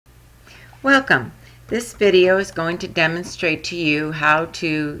Welcome. This video is going to demonstrate to you how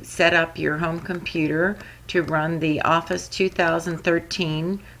to set up your home computer to run the Office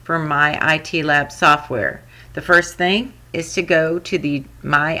 2013 for MyITLab software. The first thing is to go to the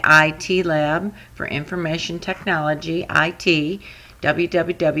MyITLab for Information Technology, IT,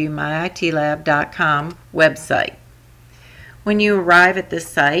 www.myitlab.com website. When you arrive at this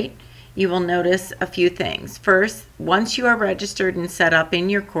site, you will notice a few things. First, once you are registered and set up in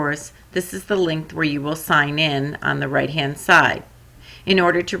your course, this is the link where you will sign in on the right-hand side. In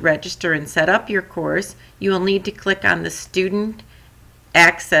order to register and set up your course, you will need to click on the Student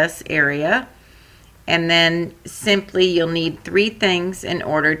Access area, and then simply you'll need three things in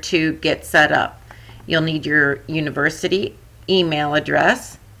order to get set up. You'll need your university email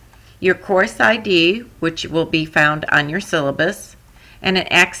address, your course ID, which will be found on your syllabus, and an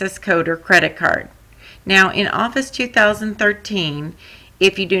access code or credit card. Now in Office 2013,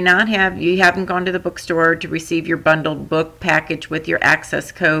 if you haven't gone to the bookstore to receive your bundled book package with your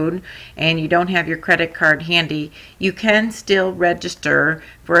access code and you don't have your credit card handy, you can still register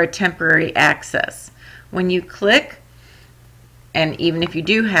for a temporary access. When you click, and even if you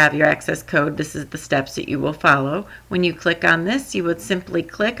do have your access code, this is the steps that you will follow. When you click on this, you would simply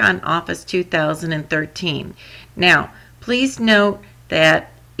click on Office 2013. Now, please note that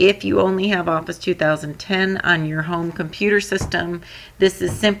if you only have Office 2010 on your home computer system, this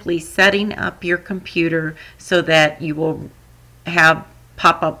is simply setting up your computer so that you will have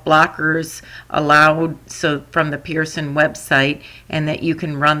pop-up blockers allowed from the Pearson website, and that you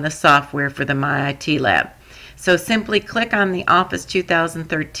can run the software for the MyITLab. So simply click on the Office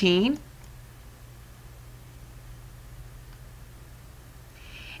 2013,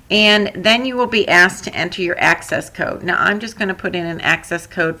 and then you will be asked to enter your access code. Now I'm just going to put in an access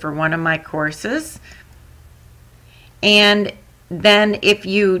code for one of my courses, and then if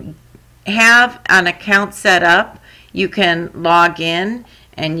you have an account set up, you can log in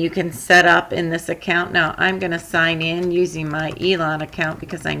and you can set up in this account. Now I'm going to sign in using my Elon account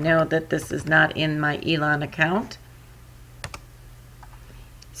because I know that this is not in my Elon account.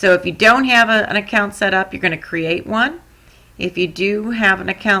 So if you don't have an account set up, you're going to create one. If you do have an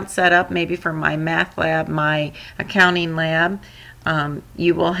account set up, maybe for my math lab, my accounting lab,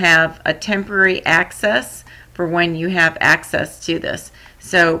 you will have a temporary access for when you have access to this.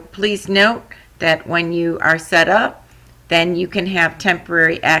 So please note that when you are set up, then you can have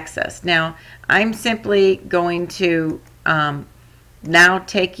temporary access. Now, I'm simply going to now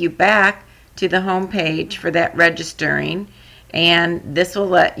take you back to the home page for that registering, and this will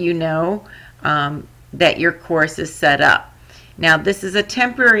let you know that your course is set up. Now this is a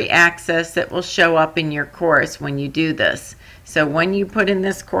temporary access that will show up in your course when you do this. So when you put in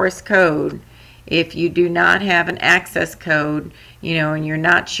this course code, if you do not have an access code, and you're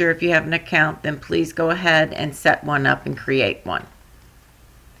not sure if you have an account, then please go ahead and set one up and create one.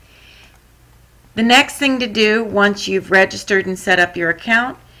 The next thing to do once you've registered and set up your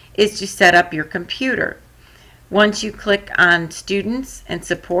account is to set up your computer. Once you click on Students and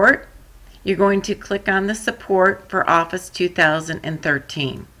Support, you're going to click on the support for Office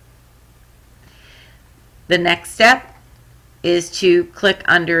 2013. The next step is to click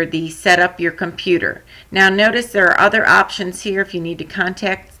under the Set Up Your Computer. Now notice there are other options here if you need to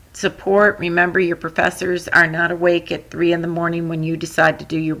contact support. Remember, your professors are not awake at 3 in the morning when you decide to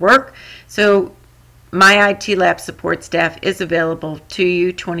do your work. So MyITLab support staff is available to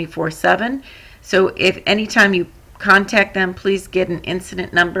you 24/7. So if anytime you contact them, please get an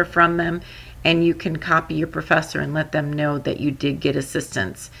incident number from them, and you can copy your professor and let them know that you did get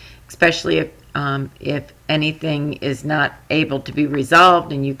assistance, especially if anything is not able to be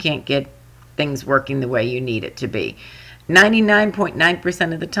resolved and you can't get things working the way you need it to be.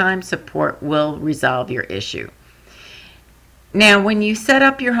 99.9% of the time, support will resolve your issue. Now, when you set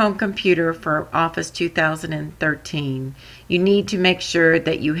up your home computer for Office 2013, you need to make sure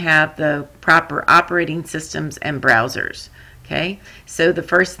that you have the proper operating systems and browsers. Okay, so the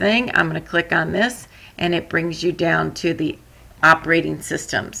first thing, I'm going to click on this, and it brings you down to the operating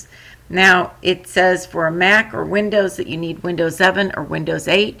systems. Now, it says for a Mac or Windows that you need Windows 7 or Windows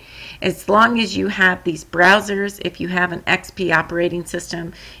 8. As long as you have these browsers, if you have an XP operating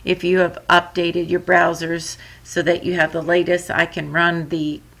system, if you have updated your browsers so that you have the latest, I can run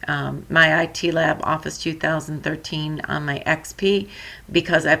the MyITLab Office 2013 on my XP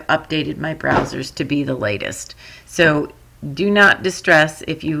because I've updated my browsers to be the latest. So do not distress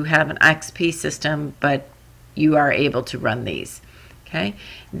if you have an XP system, but you are able to run these. Okay,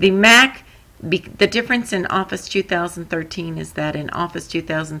 the Mac, the difference in Office 2013 is that in Office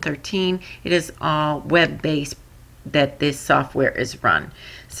 2013 it is all web-based that this software is run.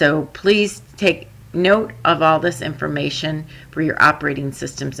 So please take note of all this information for your operating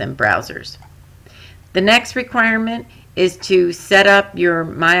systems and browsers. The next requirement is to set up your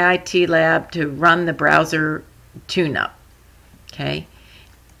MyITLab to run the browser tune-up. Okay.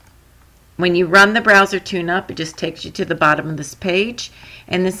 When you run the browser tune-up, it just takes you to the bottom of this page,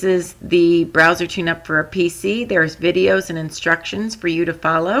 and this is the browser tune-up for a PC. There's videos and instructions for you to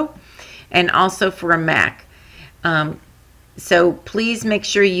follow, and also for a Mac. So please make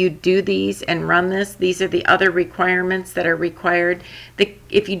sure you do these and run this. These are the other requirements that are required.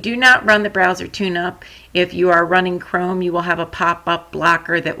 If you do not run the browser tune-up, if you are running Chrome, you will have a pop-up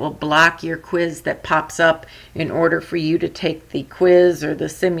blocker that will block your quiz that pops up in order for you to take the quiz or the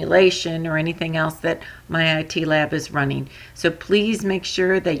simulation or anything else that MyITLab is running. So please make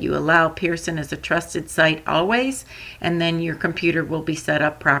sure that you allow Pearson as a trusted site always, and then your computer will be set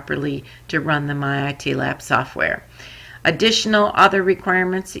up properly to run the MyITLab software. Additional other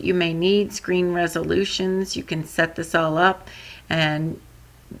requirements that you may need, screen resolutions, you can set this all up, and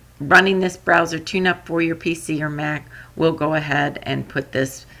running this browser tune-up for your PC or Mac will go ahead and put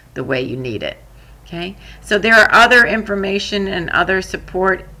this the way you need it. Okay, so there are other information and other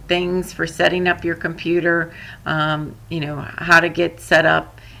support things for setting up your computer, you know, how to get set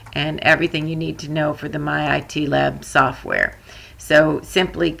up and everything you need to know for the MyITLab software. So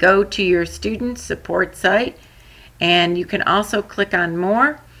simply go to your student support site, and you can also click on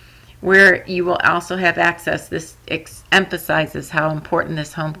more, where you will also have access. This emphasizes how important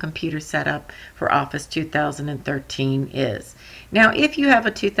this home computer setup for Office 2013 is. Now, if you have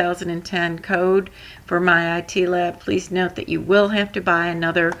a 2010 code for MyITLab, please note that you will have to buy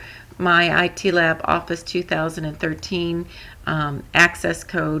another MyITLab Office 2013 access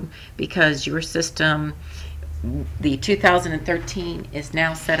code, because your system, the 2013, is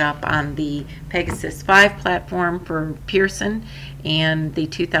now set up on the Pegasus 5 platform for Pearson, and the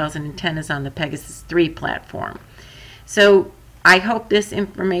 2010 is on the Pegasus 3 platform. So I hope this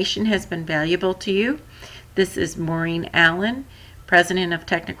information has been valuable to you. This is Maureen Allen, President of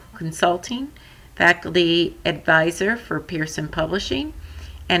Technical Consulting, Faculty Advisor for Pearson Publishing,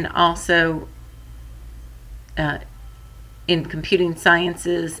 and also in Computing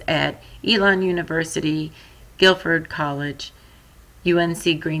Sciences at Elon University, Guilford College,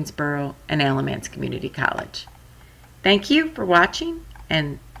 UNC Greensboro, and Alamance Community College. Thank you for watching,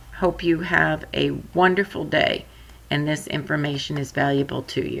 and hope you have a wonderful day, and this information is valuable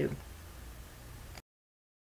to you.